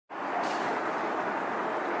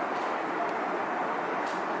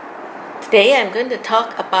Today I'm going to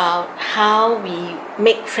talk about how we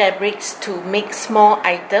make fabrics to make small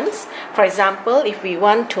items. For example, if we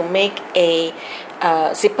want to make a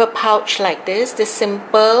zipper pouch like this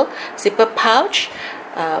simple zipper pouch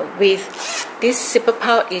with this zipper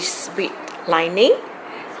pouch is with lining,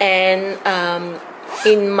 and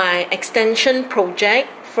in my extension project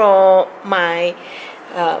for my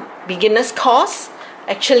beginner's course,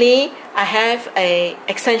 actually I have a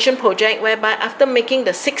extension project whereby after making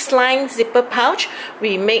the 6-line zipper pouch,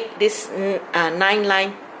 we make this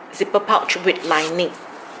 9-line zipper pouch with lining.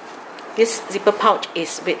 This zipper pouch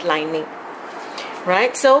is with lining,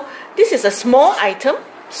 right? So this is a small item.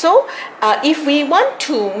 So if we want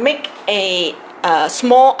to make a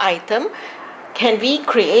small item, can we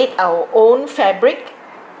create our own fabric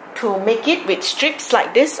to make it with strips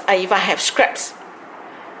like this? If I have scraps,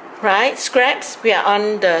 right? Scraps, we are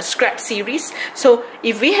on the scrap series. So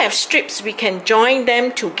if we have strips, we can join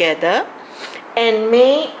them together and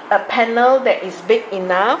make a panel that is big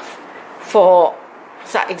enough for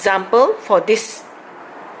example, for this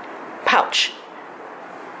pouch.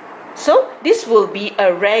 So this will be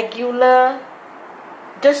a regular,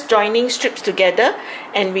 just joining strips together,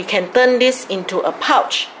 and we can turn this into a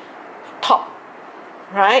pouch top,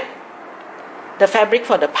 right? The fabric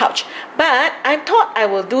for the pouch. But I thought I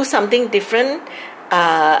will do something different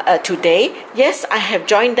today. Yes, I have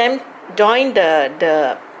joined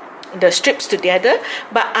the strips together,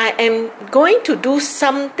 but I am going to do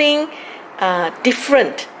something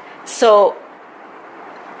different. So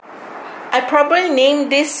I probably name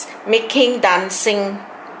this making dancing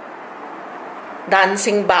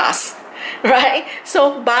bars, right?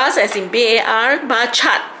 So bars as in B-A-R, bar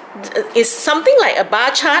chart. Is something like a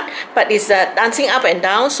bar chart, but it's dancing up and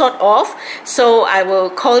down sort of. So I will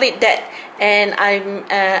call it that, and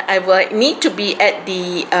I will need to be at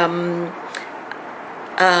the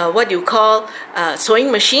what you call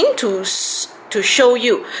sewing machine to show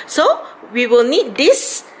you. So we will need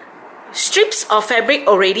these strips of fabric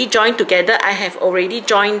already joined together. I have already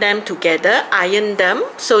joined them together, ironed them.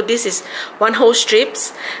 So this is one whole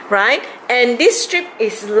strips, right? And this strip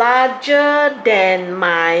is larger than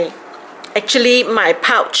my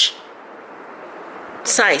pouch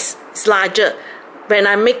size. It's larger. When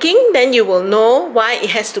I'm making, then you will know why it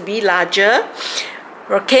has to be larger.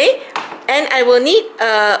 Okay? And I will need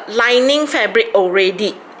a lining fabric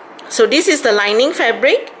already. So this is the lining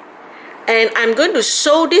fabric, and I'm going to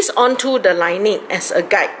sew this onto the lining as a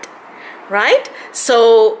guide, right?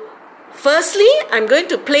 So firstly, I'm going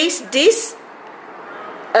to place this,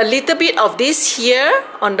 a little bit of this here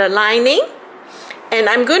on the lining, and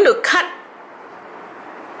I'm going to cut,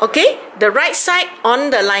 okay, the right side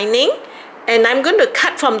on the lining, and I'm going to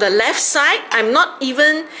cut from the left side. I'm not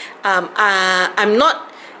even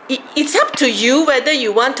it's up to you whether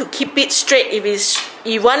you want to keep it straight. If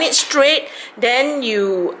you want it straight, then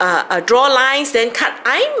you draw lines, then cut.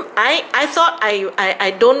 I thought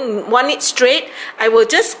I don't want it straight. I will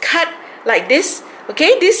just cut like this.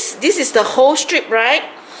 Okay, this is the whole strip, right?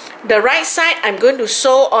 The right side I'm going to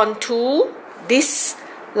sew onto this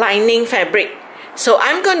lining fabric. So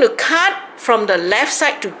I'm going to cut from the left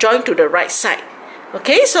side to join to the right side.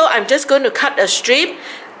 Okay, so I'm just going to cut a strip,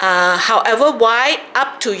 however wide,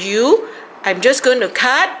 up to you. I'm just going to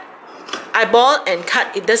cut, eyeball and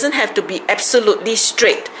cut. It doesn't have to be absolutely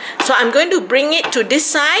straight. So I'm going to bring it to this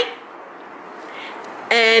side,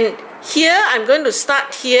 and here I'm going to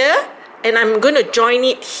start here, and I'm going to join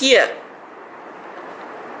it here,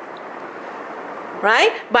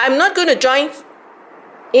 right? But I'm not going to join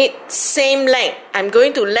it same length. I'm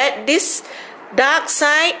going to let this dark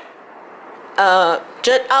side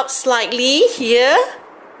jut out slightly here.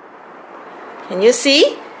 Can you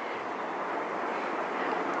see?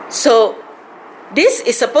 So this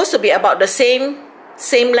is supposed to be about the same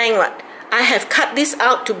length. Right? I have cut this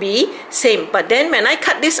out to be same, but then when I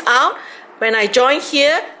cut this out, when I join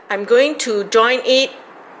here, I'm going to join it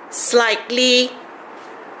slightly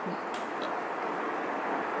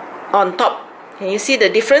on top. Can you see the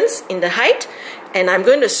difference in the height? And I'm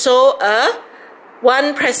going to sew a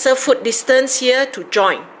 1 presser foot distance here to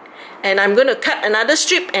join. And I'm going to cut another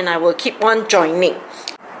strip, and I will keep on joining.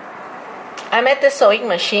 I'm at the sewing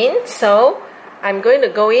machine, so I'm going to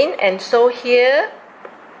go in and sew here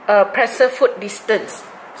a presser foot distance.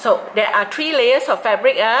 So there are 3 layers of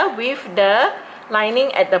fabric with the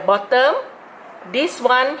lining at the bottom, this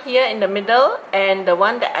one here in the middle, and the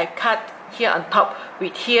one that I cut here on top,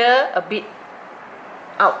 with here a bit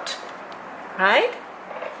out, right?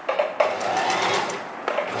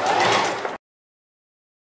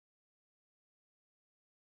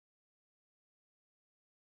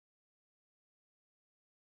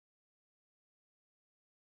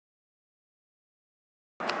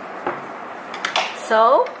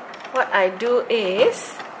 So what I do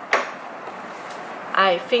is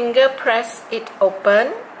I finger press it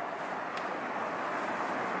open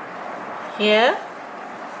here.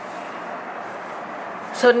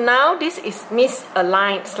 So now this is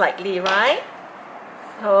misaligned slightly, right?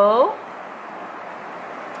 So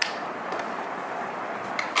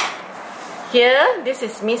here this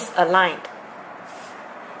is misaligned,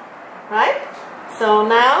 right? So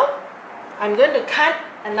now I'm going to cut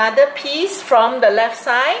another piece from the left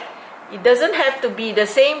side. It doesn't have to be the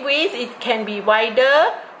same width, it can be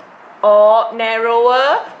wider or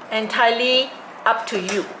narrower, entirely up to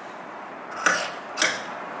you.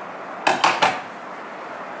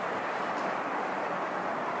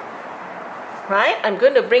 Right, I'm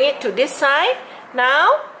going to bring it to this side.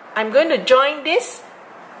 Now I'm going to join this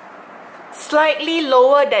slightly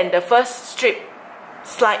lower than the first strip,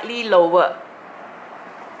 slightly lower,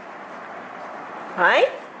 right?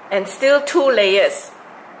 And still 2 layers,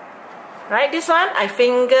 right? This one I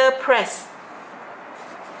finger press.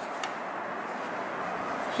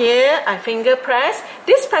 Here I finger press.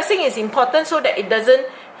 This pressing is important so that it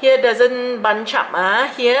doesn't bunch up.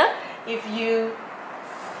 Here, if you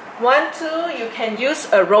want to, you can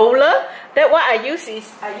use a roller. That what I use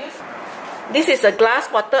is, this is a glass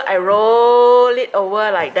bottle, I roll it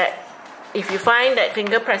over like that. If you find that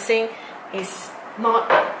finger pressing is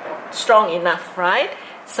not strong enough, right?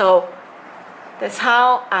 So that's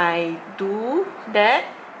how I do that,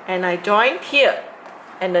 and I join here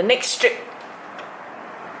and the next strip.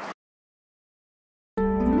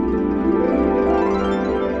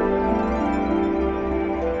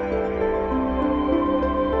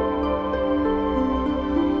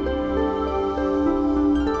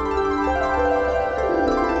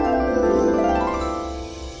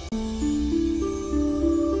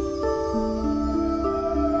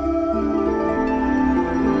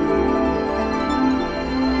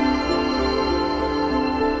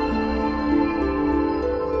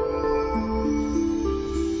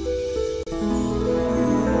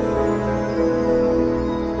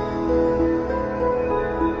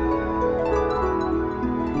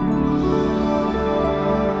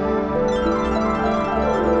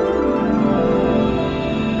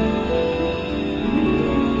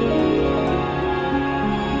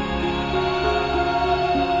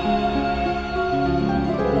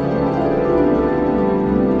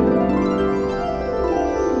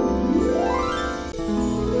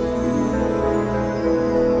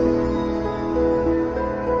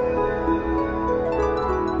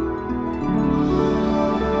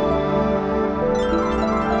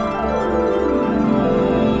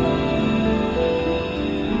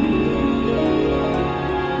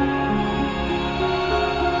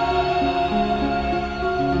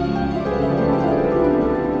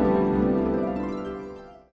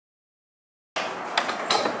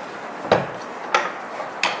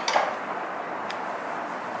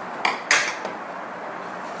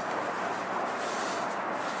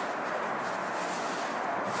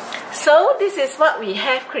 So this is what we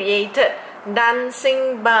have created,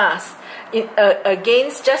 dancing bars.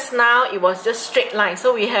 Against just now it was just straight line,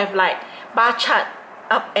 so we have like bar chart,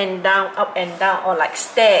 up and down, or like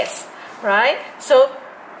stairs, right? So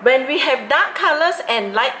when we have dark colors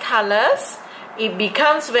and light colors, it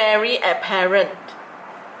becomes very apparent,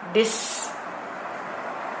 this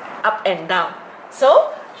up and down.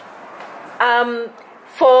 So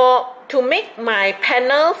to make my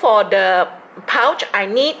panel for the pouch, I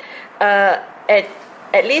need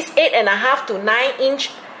at least 8.5 to 9 inch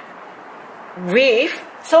width.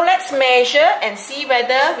 So let's measure and see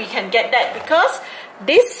whether we can get that, because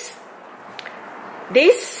this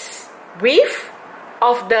width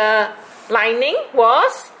of the lining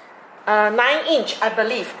was 9 inch, I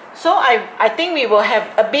believe. So I think we will have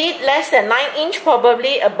a bit less than 9 inch,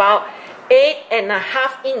 probably about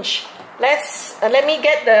 8.5 inch. Let me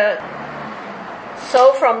get the,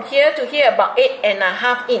 so from here to here about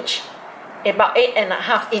 8.5 inch, about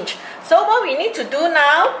 8.5 inch. So what we need to do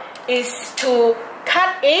now is to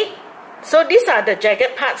cut it. So these are the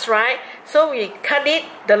jagged parts, right? So we cut it,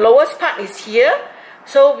 the lowest part is here,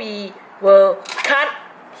 so we will cut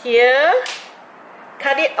here,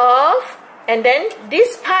 cut it off, and then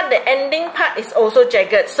this part, the ending part, is also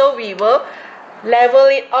jagged, so we will level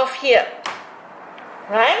it off here,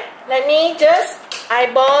 right? Let me just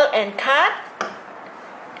eyeball and cut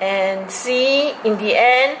and see in the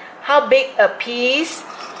end how big a piece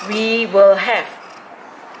we will have.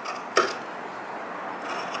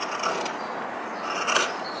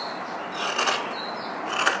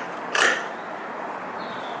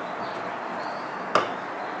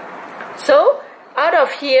 So out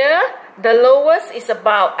of here the lowest is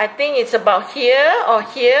about, I think it's about here or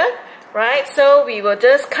here, right? So we will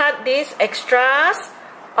just cut these extras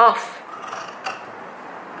off.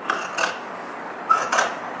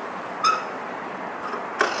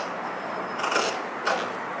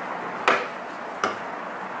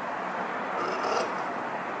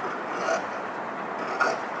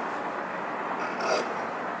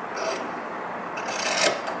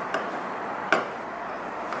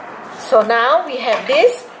 So now we have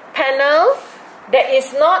this panel that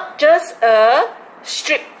is not just a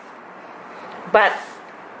strip, but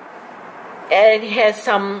it has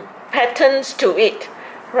some patterns to it,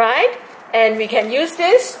 right? And we can use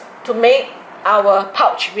this to make our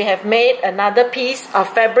pouch. We have made another piece of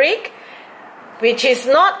fabric which is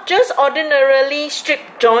not just ordinarily strip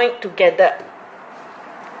joined together,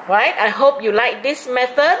 right? I hope you like this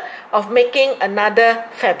method of making another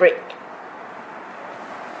fabric.